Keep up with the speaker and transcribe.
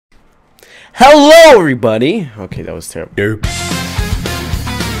Hello, everybody. Okay, that was terrible. Derp.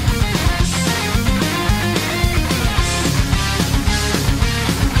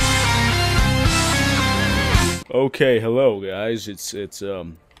 Okay, hello guys.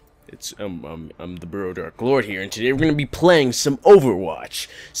 I'm the Bro Dark Lord here, and today we're gonna be playing some Overwatch.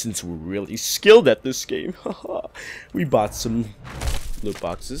 Since we're really skilled at this game, we bought some loot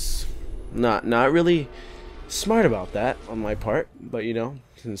boxes. Not really smart about that on my part, but you know,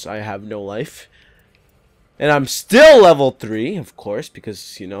 since I have no life. And I'm still level 3, of course,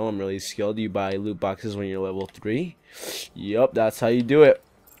 because, you know, I'm really skilled. You buy loot boxes when you're level 3. Yup, that's how you do it.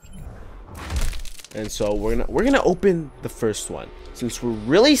 And so we're gonna open the first one. Since we're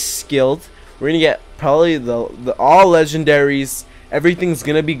really skilled, we're gonna get probably the all legendaries. Everything's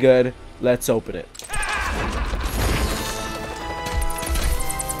gonna be good. Let's open it.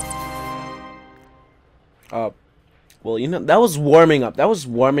 Well, you know, that was warming up. That was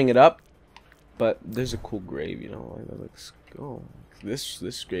warming it up. But there's a cool grave, you know. That looks cool.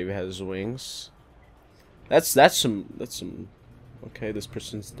 This grave has wings. That's some. Okay, this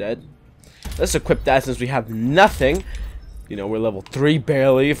person's dead. Let's equip that since we have nothing. You know, we're level 3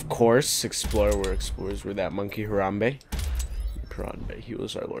 barely, of course. Explorer, we're explorers. We're that monkey Harambe. Harambe, he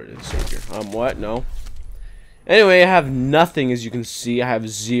was our Lord and Savior. What? No. Anyway, I have nothing, as you can see. I have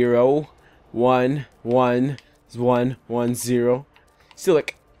 0, 1, 1, 1, 1, 0. Still,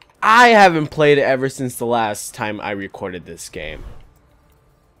 like, I haven't played it ever since the last time I recorded this game.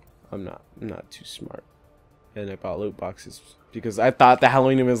 I'm not too smart. And I bought loot boxes because I thought the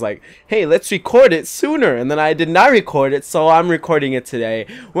Halloween event was like, hey, let's record it sooner. And then I did not record it, so I'm recording it today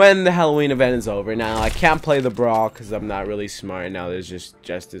when the Halloween event is over. Now I can't play the brawl because I'm not really smart. Now there's just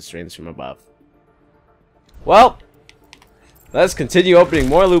justice reigns from above. Well, let's continue opening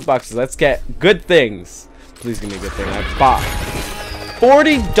more loot boxes. Let's get good things. Please give me a good thing. I bought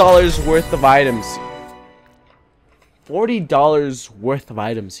 $40 worth of items. $40 worth of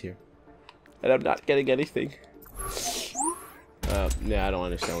items here. And I'm not getting anything. Yeah, I don't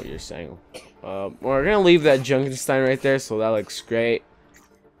understand what you're saying. We're gonna leave that Junkenstein right there, so that looks great.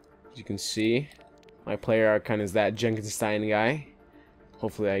 As you can see, my player icon is that Junkenstein guy.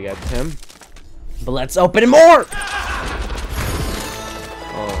 Hopefully I get him. But let's open more!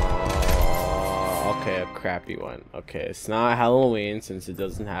 Okay, a crappy one. Okay, it's not Halloween since it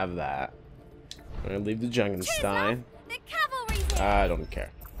doesn't have that. I'm gonna leave the Junkenstein. I don't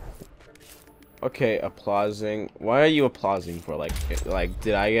care. Okay, applauding. Why are you applauding for? Like,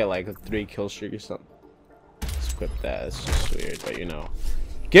 did I get like a 3 kill streak or something? Let's equip that. It's just weird, but you know.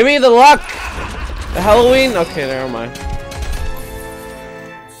 Give me the luck! The Halloween? Okay, never mind.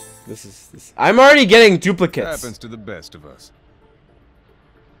 This. I'm already getting duplicates. Happens to the best of us.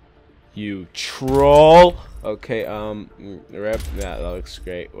 You troll. Okay, rep. Yeah, that looks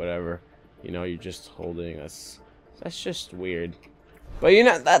great. Whatever. You know, you're just holding us. That's just weird. But you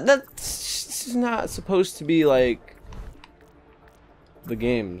know that's not supposed to be like the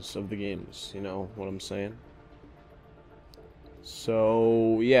games of the games. You know what I'm saying?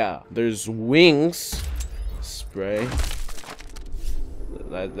 So yeah, there's wings spray.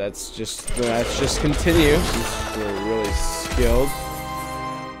 That's just continue since we're really skilled.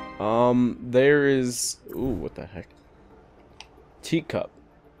 There is, ooh, what the heck? Teacup.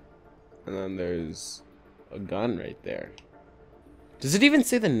 And then there's a gun right there. Does it even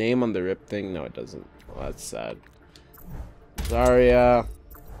say the name on the rip thing? No, it doesn't. Well, that's sad. Zarya.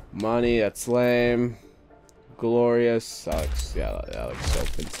 Money, that's lame. Glorious. That looks, yeah, that looks so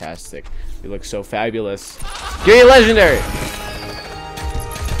fantastic. You look so fabulous. Give me a legendary!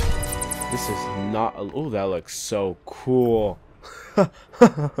 This is not a, oh, that looks so cool.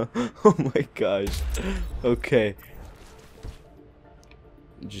 Oh my gosh. Okay.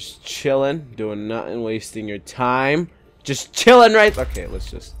 Just chilling, doing nothing, wasting your time. Just chilling, right? Okay, let's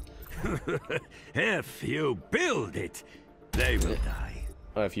just. If you build it, they will die.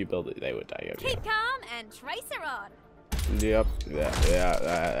 Oh, if you build it, they would die. Okay. Keep calm and tracer on. Yep.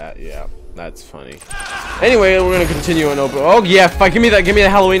 Yeah. That's funny. Anyway, we're gonna continue and open. Oh yeah, fuck! Give me that. Give me the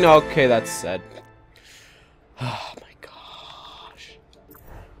Halloween. Okay, that's sad. Oh my gosh!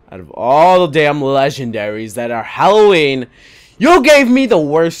 Out of all the damn legendaries that are Halloween, you gave me the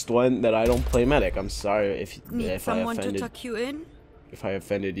worst one that I don't play medic. I'm sorry if I offended. To tuck you in? If I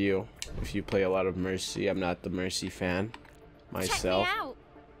offended you. If you play a lot of Mercy, I'm not the Mercy fan myself. Check me out.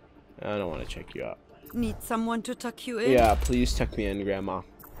 I don't want to check you out. Need someone to tuck you in? Yeah, please tuck me in, Grandma.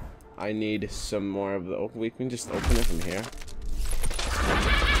 I need some more of the. Oh, we can just open it from here.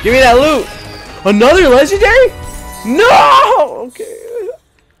 Give me that loot. Another legendary? No. Okay.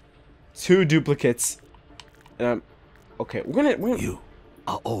 2 duplicates. And I'm. Okay, we're gonna. You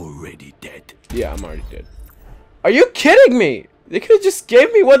are already dead. Yeah, I'm already dead. Are you kidding me? They could have just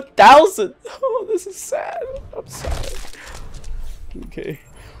gave me 1,000. Oh, this is sad. I'm sorry. Okay.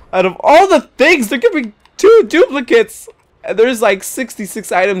 Out of all the things, they're giving 2 duplicates. And there's like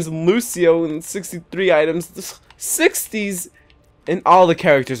 66 items in Lucio and 63 items. 60s. And all the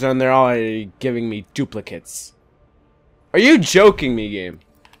characters are on there already giving me duplicates. Are you joking me, game?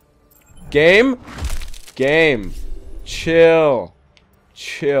 Game? Game. Chill.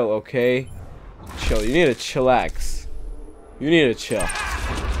 Chill, okay? Chill. You need to chillax. You need to chill.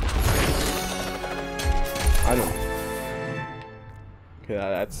 I don't. Okay,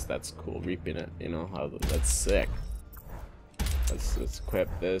 that's cool. Reaping it, you know how that's sick. Let's equip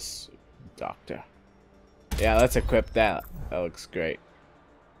this doctor. Yeah, let's equip that. That looks great.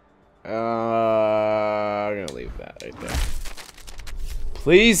 I'm gonna leave that right there.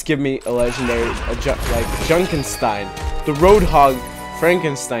 Please give me a legendary, like Junkenstein, the Roadhog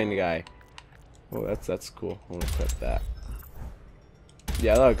Frankenstein guy. Oh, that's cool. I'm gonna equip that.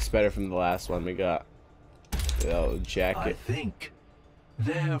 Yeah, that looks better from the last one we got. The jacket. I think,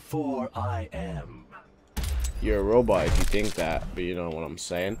 therefore I am. You're a robot if you think that, but you know what I'm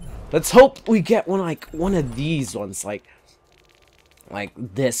saying. Let's hope we get one of these ones, like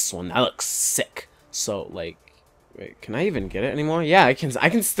this one. That looks sick. So like, wait, can I even get it anymore? Yeah, I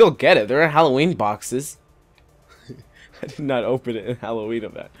can still get it. They're in Halloween boxes. I did not open it in Halloween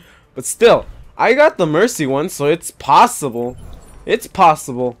of that, but still, I got the Mercy one, so it's possible. It's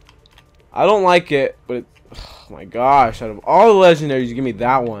possible. I don't like it, but it, oh my gosh! Out of all the legendaries, you give me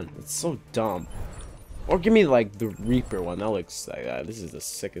that one. It's so dumb. Or give me like the Reaper one. That looks like this is the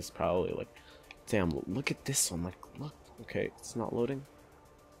sickest probably. Like, damn, look at this one. Like, look. Okay, it's not loading.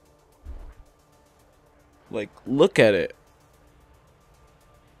 Like, look at it.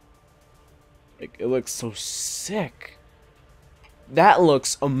 Like, it looks so sick. That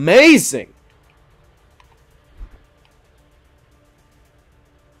looks amazing.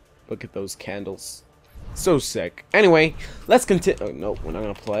 Look at those candles. So sick. Anyway, let's continue. Oh, no, we're not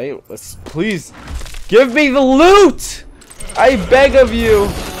gonna play. Let's please give me the loot. I beg of you.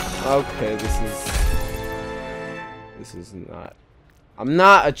 Okay, this is not. I'm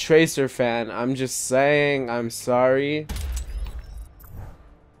not a Tracer fan. I'm just saying. I'm sorry.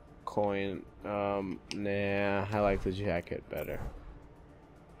 Coin. Nah. I like the jacket better.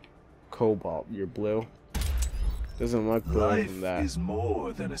 Cobalt. You're blue. Doesn't look blue than that. Life is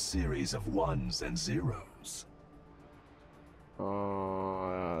more than a series of ones and zeros.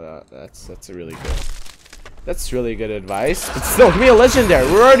 Oh, that's a really good. That's really good advice. But still, give me a legendary.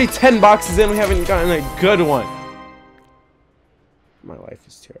 We're already 10 boxes in. We haven't gotten a good one. My life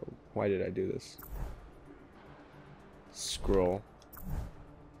is terrible. Why did I do this? Scroll.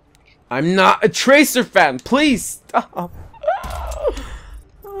 I'm not a Tracer fan. Please stop.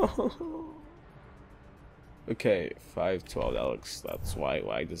 Okay, 512. That looks. That's why.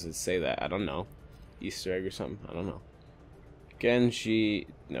 Why does it say that? I don't know. Easter egg or something. I don't know. Genji.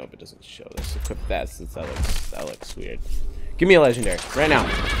 No, it doesn't show. Let's equip that since that looks weird. Give me a legendary right now.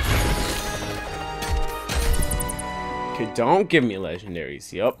 Okay, don't give me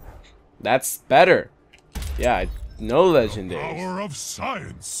legendaries. Yup, that's better. Yeah, no legendaries. Power of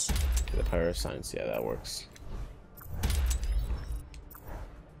science. The power of science. Yeah, that works.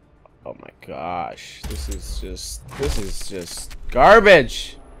 Oh my gosh, this is just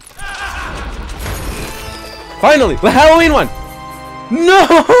garbage. Finally, the Halloween one. No,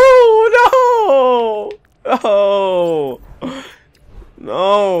 no, no,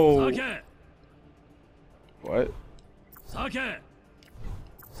 no. What? Okay,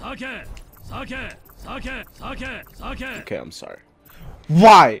 I'm sorry.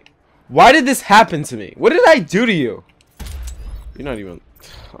 Why? Why did this happen to me? What did I do to you? You're not even.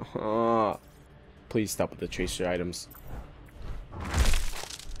 Please stop with the Tracer items.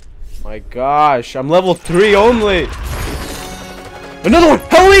 My gosh, I'm level 3 only. Another one!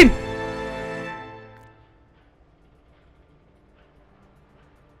 Halloween!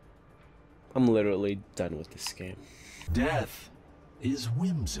 I'm literally done with this game. Death is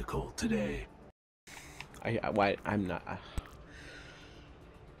whimsical today. I'm not.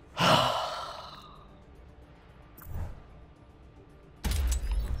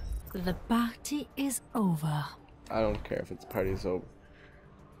 The party is over. I don't care if it's party's over.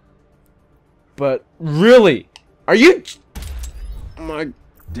 But really, are you? My.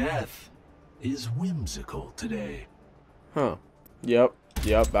 Death is whimsical today. Huh. Yep.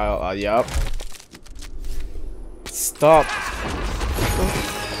 Yep. Yep. Stop.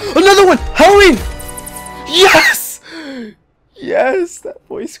 Another one! Halloween! Yes! Yes! That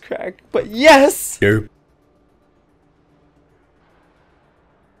voice crack. But yes! Yep.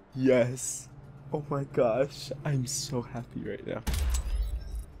 Yes. Oh my gosh. I'm so happy right now.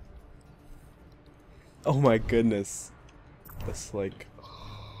 Oh my goodness. That's like...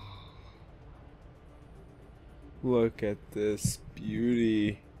 Look at this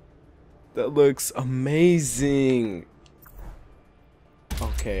beauty. That looks amazing.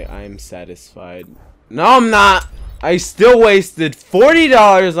 Okay, I'm satisfied. No, I'm not. I still wasted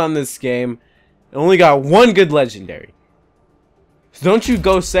 $40 on this game and only got one good legendary. So don't you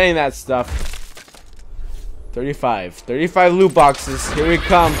go saying that stuff. 35 loot boxes. Here we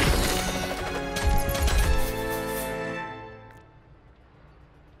come.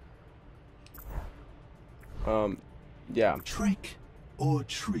 Yeah. Trick or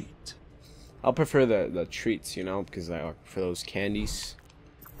treat? I'll prefer the treats, you know, because I prefer those candies.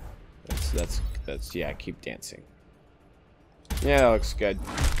 That's yeah, keep dancing. Yeah, that looks good.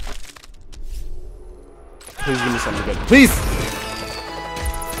 Please give me something good. Please!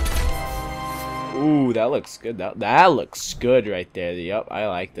 Ooh, that looks good. That looks good right there. Yep, I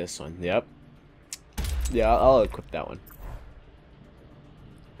like this one. Yep. Yeah, I'll equip that one.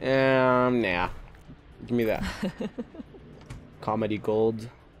 Nah. Give me that. Comedy gold.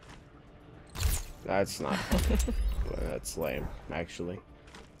 That's not fun. That's lame, actually.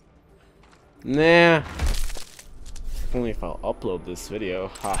 Nah. Only if I'll upload this video.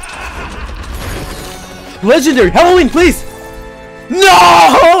 Ha. Legendary Halloween, please!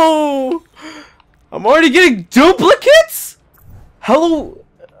 No! I'm already getting duplicates? Hello.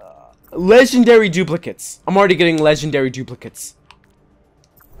 Legendary duplicates. I'm already getting legendary duplicates.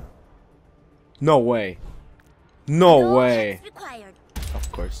 No way. No way.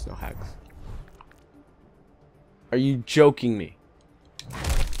 Of course, no hacks. Are you joking me?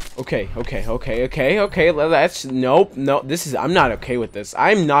 Okay. That's nope. No, this is. I'm not okay with this.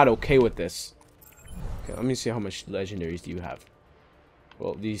 I'm not okay with this. Okay, let me see how much legendaries do you have.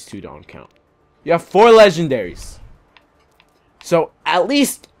 Well, these two don't count. You have 4 legendaries. So at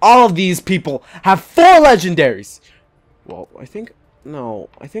least all of these people have 4 legendaries. Well, I think no.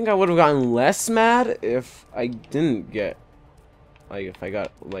 I think I would have gotten less mad if I didn't get. Like if I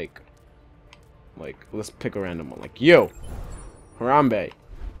got like let's pick a random one, like you, Harambe.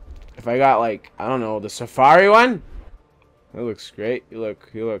 If I got like, I don't know, the safari one, that looks great. You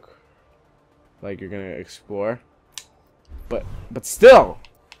look like you're gonna explore, but still,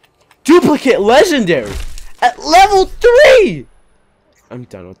 duplicate legendary at level 3. I'm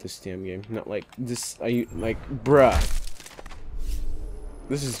done with this damn game. Not like this. Like, bruh,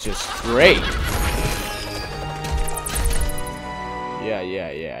 this is just great.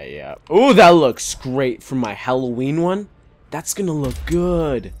 Yeah. Ooh, that looks great for my Halloween one. That's gonna look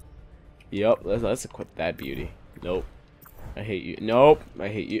good. Yep, let's equip that beauty. Nope. I hate you. Nope. I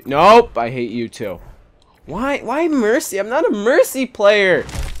hate you. Nope. I hate you too. Why Mercy? I'm not a Mercy player.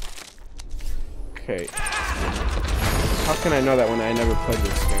 Okay. How can I know that when I never played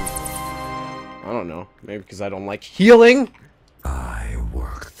this game? I don't know. Maybe because I don't like healing. I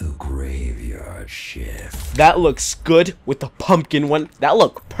work the graveyard shift. That looks good with the pumpkin one. That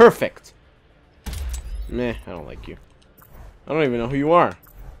look perfect. Meh, I don't like you. I don't even know who you are.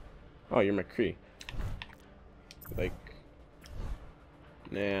 Oh, you're McCree. Like,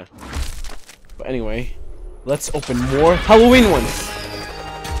 nah. But anyway, let's open more Halloween ones.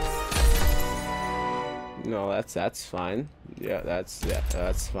 No, that's fine. Yeah, that's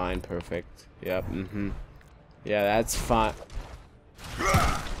fine. Perfect. Yep. Yeah, that's fine.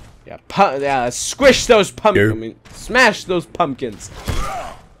 Yeah, squish those pumpkins. I mean, smash those pumpkins.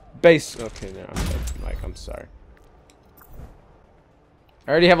 Base. Okay, no, I'm sorry.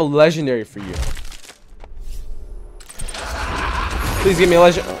 I already have a legendary for you. Please give me a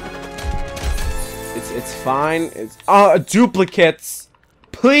legend. Oh. It's fine. It's duplicates.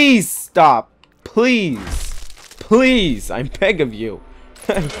 Please stop. Please. I beg of you.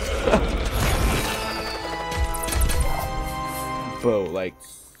 Bro, like,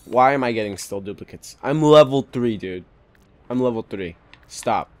 why am I getting still duplicates? I'm level 3, dude. I'm level 3.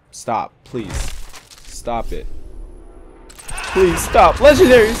 Stop, please. Stop it. Please stop.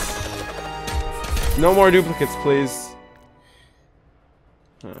 Legendaries. No more duplicates, please.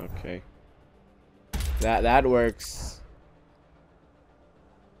 Okay. That works.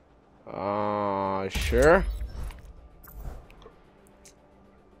 Sure.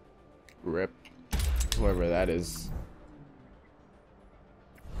 Rip. Whoever that is.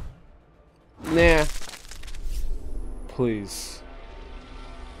 Nah. Please.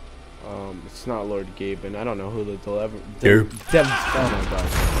 It's not Lord Gaben. I don't know who the oh my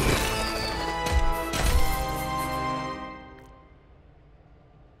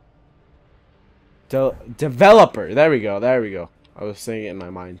god. Developer. There we go. I was saying it in my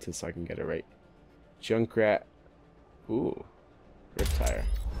mind so I can get it right. Junkrat. Ooh. Riptire.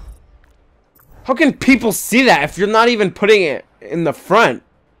 How can people see that if you're not even putting it in the front?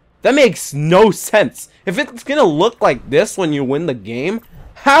 That makes no sense. If it's gonna look like this when you win the game,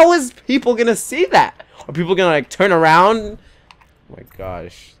 how is people gonna see that? Are people gonna like turn around? Oh my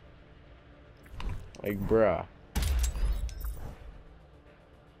gosh. Like, bruh.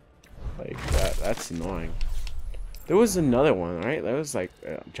 Like that's annoying. There was another one, right? There was like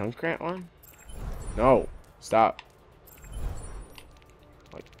a Junkrat one? No. Stop.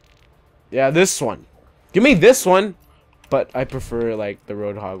 Like, yeah, this one. Give me this one. But I prefer like the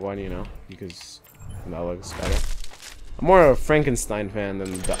Roadhog one, you know, because that looks better. I'm more of a Frankenstein fan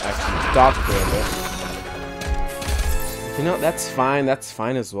than the actual doctor of it. You know, that's fine. That's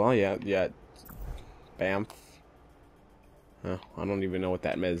fine as well. Yeah, yeah. Bam. Huh, I don't even know what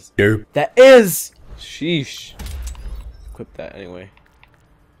that is. Derp. That is. Sheesh. Equip that anyway.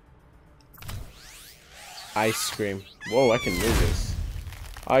 Ice cream. Whoa, I can move this.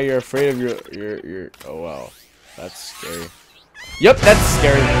 Oh, you're afraid of your. Oh wow. That's scary. Yep, that's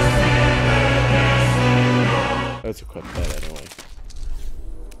scary. Let's equip that anyway.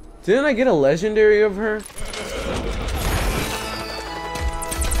 Didn't I get a legendary of her?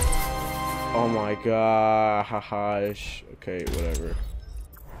 Oh my gosh. Okay, whatever.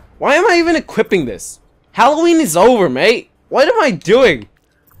 Why am I even equipping this? Halloween is over, mate. What am I doing?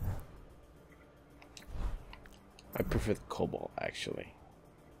 I prefer the Cobalt, actually.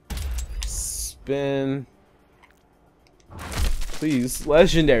 Spin. Please,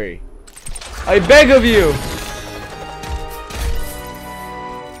 legendary. I beg of you.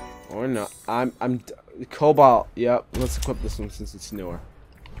 Or not. I'm Cobalt. Yep. Let's equip this one since it's newer.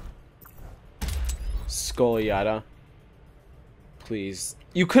 Skoliata. Please.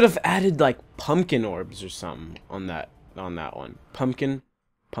 You could have added like pumpkin orbs or something on that one. Pumpkin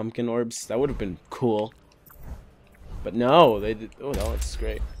orbs. That would have been cool. But no, they did. Oh, that looks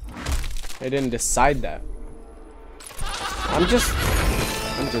great. They didn't decide that. I'm just a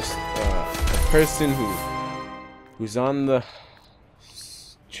person who's on the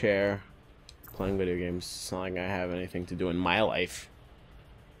chair playing video games. It's not like I have anything to do in my life.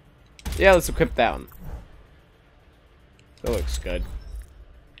 Yeah, let's equip that one. That looks good.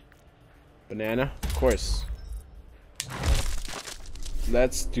 Banana, of course.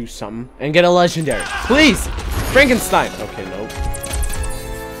 Let's do something and get a legendary, please. Frankenstein. Okay, nope.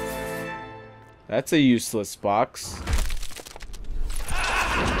 That's a useless box.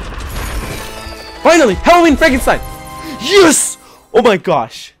 Finally! Halloween Frankenstein! Yes! Oh my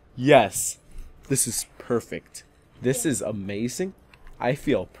gosh. Yes. This is perfect. This is amazing. I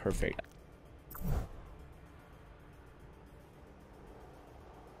feel perfect.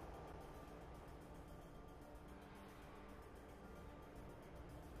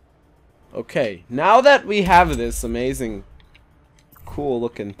 Okay, now that we have this amazing, cool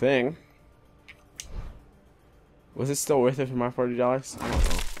looking thing. Was it still worth it for my $40? I don't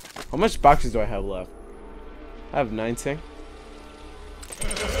know. How much boxes do I have left? I have 19.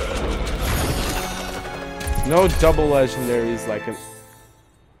 No double legendaries like a...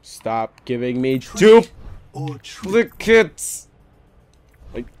 Stop giving me duplicates!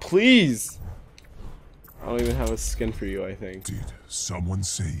 Like, please! I don't even have a skin for you, I think. Did someone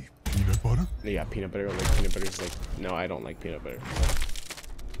say peanut butter? Yeah, peanut butter. Like, peanut butter is like... No, I don't like peanut butter.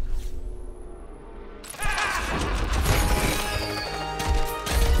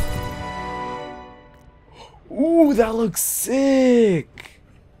 Ooh, that looks sick!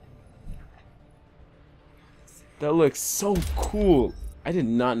 That looks so cool. I did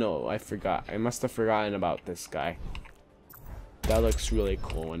not know. I forgot. I must have forgotten about this guy. That looks really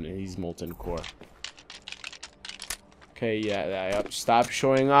cool when he's molten core. Okay, yeah, yep. Stop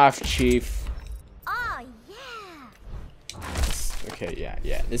showing off, Chief. Oh, yeah. Okay,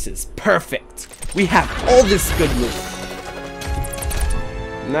 yeah. This is perfect. We have all this good loot.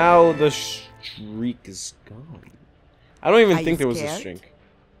 Now the streak is gone. I don't even think there was a streak.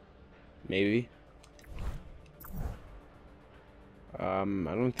 Maybe. I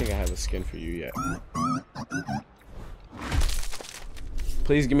don't think I have a skin for you yet.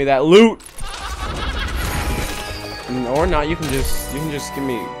 Please give me that loot. Or not, you can just give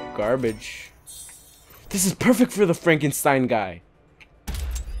me garbage. This is perfect for the Frankenstein guy.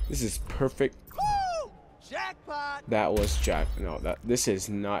 This is perfect. Woo! Jackpot. That was Jack. No, this is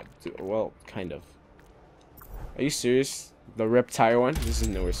not. Well, kind of. Are you serious? The Riptire one? This is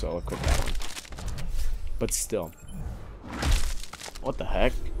newer, so I'll equip that one. But still. What the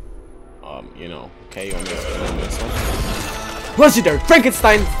heck? You know. Okay, you want me to equip this one? Legendary!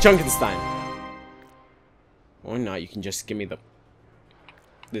 Frankenstein! Junkenstein! Or not, you can just give me the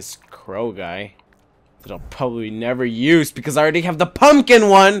this crow guy that I'll probably never use because I already have the pumpkin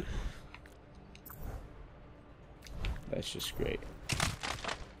one. That's just great.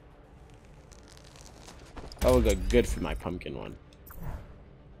 That would look good for my pumpkin one.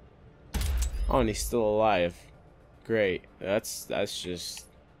 Oh, and he's still alive. Great. That's just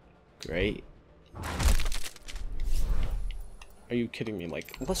great. Are you kidding me?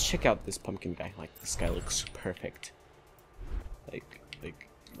 Like, let's check out this pumpkin guy. Like, this guy looks perfect.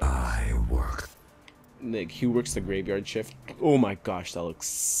 I work. Like, he works the graveyard shift. Oh my gosh, that looks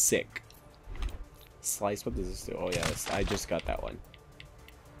sick. Slice, what does this do? Oh yeah, I just got that one.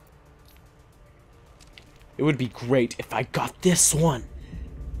 It would be great if I got this one.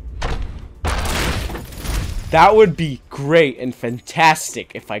 That would be great and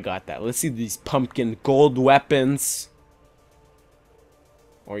fantastic if I got that. Let's see these pumpkin gold weapons.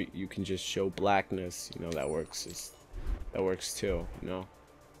 Or you can just show blackness. You know, that works. That works too, you know.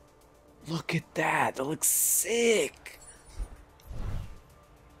 Look at that. That looks sick.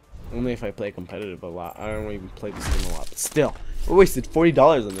 Only if I play competitive a lot. I don't even play this game a lot. But still, we wasted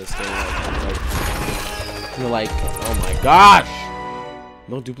 $40 on this game. Like, oh my gosh.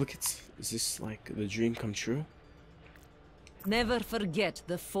 No duplicates? Is this like the dream come true? Never forget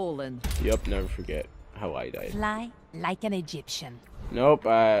the fallen. Yup, never forget how I died. Fly like an Egyptian. Nope,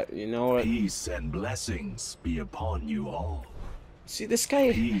 you know what? Peace and blessings be upon you all. See, this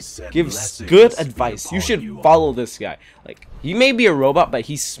guy Peace and gives blessings good be advice. You upon should you follow all. this guy. Like, he may be a robot, but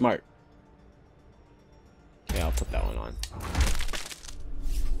he's smart. Yeah, I'll put that one on.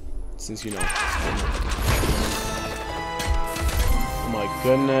 Since you know. Oh my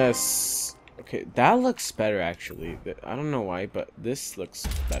goodness. Okay, that looks better actually. I don't know why, but this looks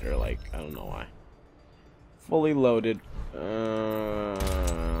better. Like, I don't know why. Fully loaded.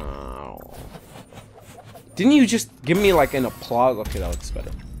 Didn't you just give me like an applause? Okay, that looks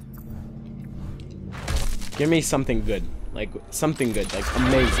better. Give me something good. Like, something good. Like,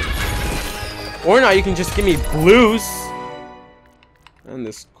 amazing. Or not, you can just give me blues. And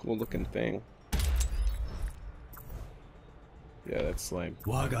this cool looking thing. Yeah, that's lame.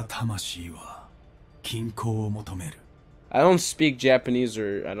 I don't speak Japanese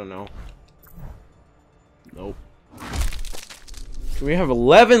or I don't know. Nope. We have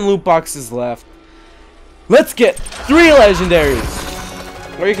 11 loot boxes left. Let's get 3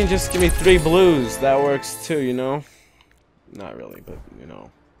 legendaries. Or you can just give me 3 blues. That works too, you know? Not really, but you know.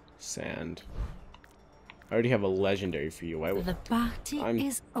 Sand. I already have a legendary for you. Why would The party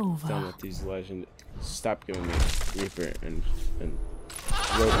is over. done with these legend? Stop giving me Reaper and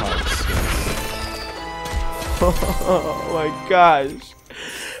Roadhog skins. Oh my gosh.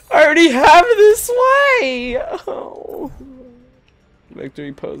 I already have this way. Oh.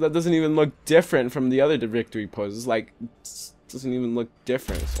 Victory pose. That doesn't even look different from the other victory poses. Like, it doesn't even look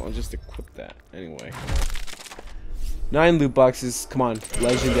different. So I'll just equip that anyway. 9 loot boxes. Come on,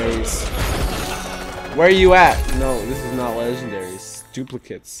 legendaries. Where are you at? No, this is not legendaries.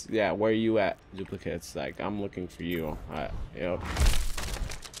 Duplicates. Yeah, where are you at? Duplicates. Like, I'm looking for you. Yep.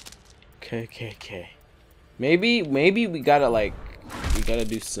 Okay. Maybe we gotta like, we gotta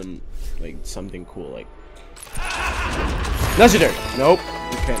do some, like, something cool, like legendary. Nope.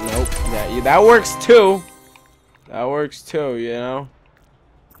 Okay, nope. Yeah, that works too. That works too, you know.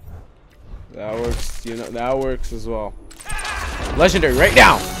 That works, you know, that works as well. Legendary right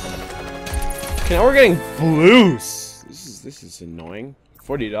now. Okay, now we're getting blues. This is annoying.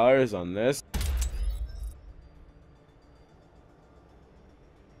 $40 on this.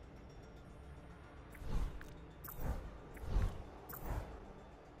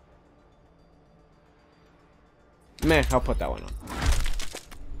 Meh, I'll put that one on.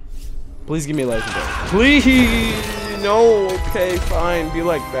 Please give me a legendary. Please! No, okay, fine. Be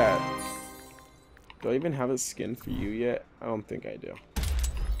like that. Do I even have a skin for you yet? I don't think I do.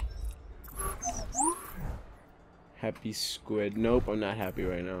 Happy squid. Nope, I'm not happy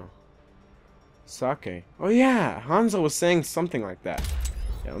right now. Sake. Oh yeah, Hanzo was saying something like that.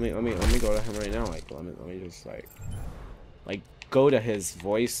 Yeah, let me go to him right now. Like, let me just like go to his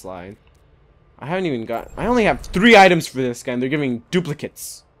voice line. I haven't even got. I only have 3 items for this guy, and they're giving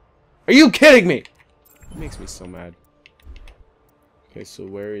duplicates. Are you kidding me? It makes me so mad. Okay, so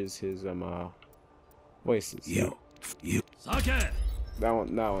where is his voices? You. That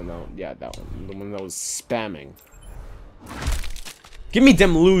one. Yeah, that one. The one that was spamming. Give me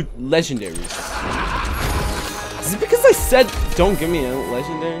them legendaries. Is it because I said don't give me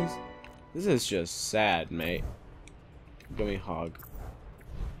legendaries? This is just sad, mate. Give me hog.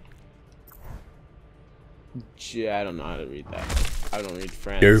 Yeah, I don't know how to read that. I don't read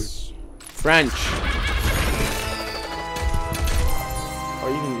French. French. Or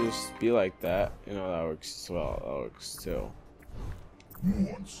you can just be like that. You know, that works as well. That works too.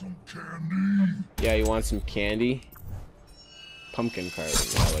 Want some candy? Yeah, you want some candy? Pumpkin carving.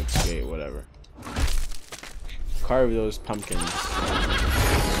 That looks great. Whatever. Carve those pumpkins.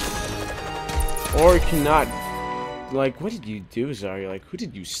 Or you cannot. Like, what did you do, Zari? Like, who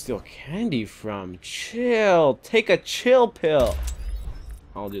did you steal candy from? Chill. Take a chill pill.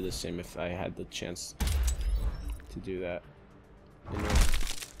 I'll do the same if I had the chance to do that. You know?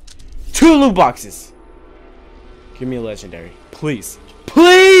 2 loot boxes. Give me a legendary, please.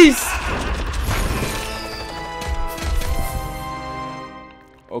 Please.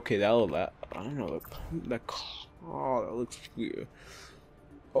 Okay, that I don't know. Oh, that looks weird.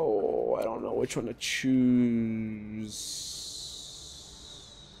 Oh, I don't know which one to choose.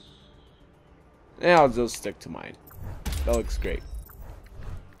 Yeah, I'll just stick to mine. That looks great.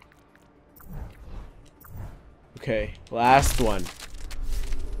 Okay, last one.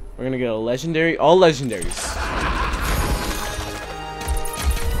 We're gonna get a legendary, all legendaries.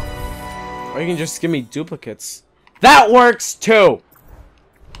 Or you can just give me duplicates. That works too!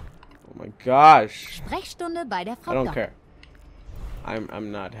 Oh my gosh. Sprechstunde bei der Frau I don't Doc. care.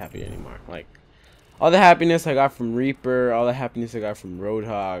 I'm not happy anymore. Like, all the happiness I got from Reaper, all the happiness I got from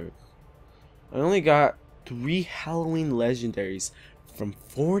Roadhog. I only got 3 Halloween legendaries from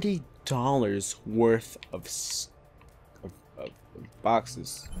 $40 worth of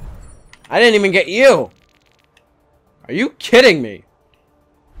boxes. I didn't even get you. Are you kidding me?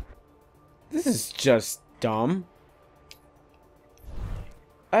 This is just dumb.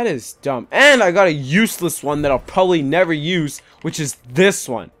 That is dumb. And I got a useless one that I'll probably never use, which is this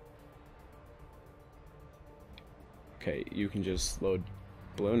one. Okay, you can just load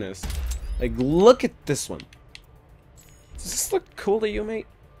Balloonist. Like, look at this one. Does this look cool to you, mate?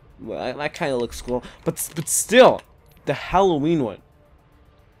 Well, that kind of looks cool. But still, the Halloween one.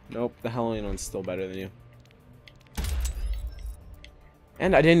 Nope, the Halloween one's still better than you.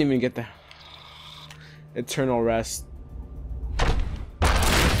 And I didn't even get the Eternal Rest.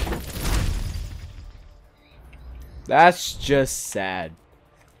 That's just sad.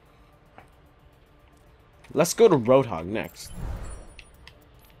 Let's go to Roadhog next.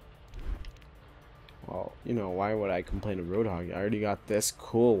 Well, you know, why would I complain to Roadhog? I already got this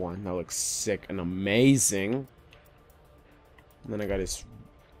cool one that looks sick and amazing. And then I got this.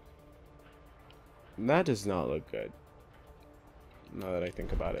 That does not look good. Now that I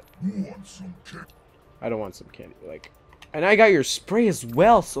think about it. Want some candy? I don't want some candy. Like, and I got your spray as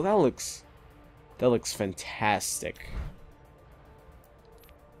well, so that looks fantastic.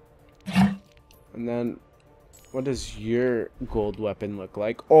 And then, what does your gold weapon look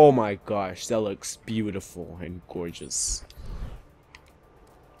like? Oh my gosh, that looks beautiful and gorgeous.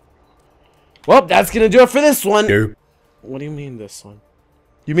 Well, that's gonna do it for this one. Nope. What do you mean this one?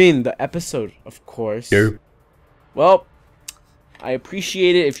 You mean the episode, of course. Nope. Well, I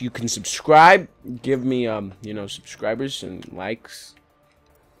appreciate it if you can subscribe. Give me, you know, subscribers and likes.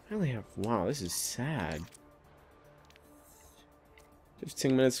 I only have, wow, this is sad.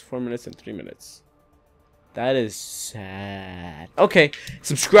 15 minutes, 4 minutes, and 3 minutes. That is sad. Okay,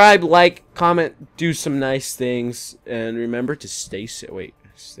 subscribe, like, comment, do some nice things, and remember to stay safe. Wait,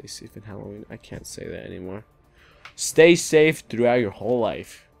 stay safe in Halloween? I can't say that anymore. Stay safe throughout your whole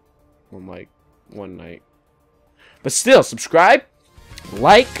life. On like one night. But still, subscribe,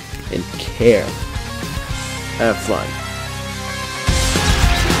 like, and care. Have fun.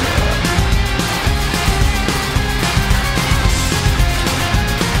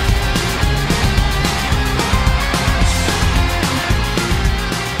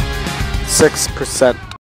 %.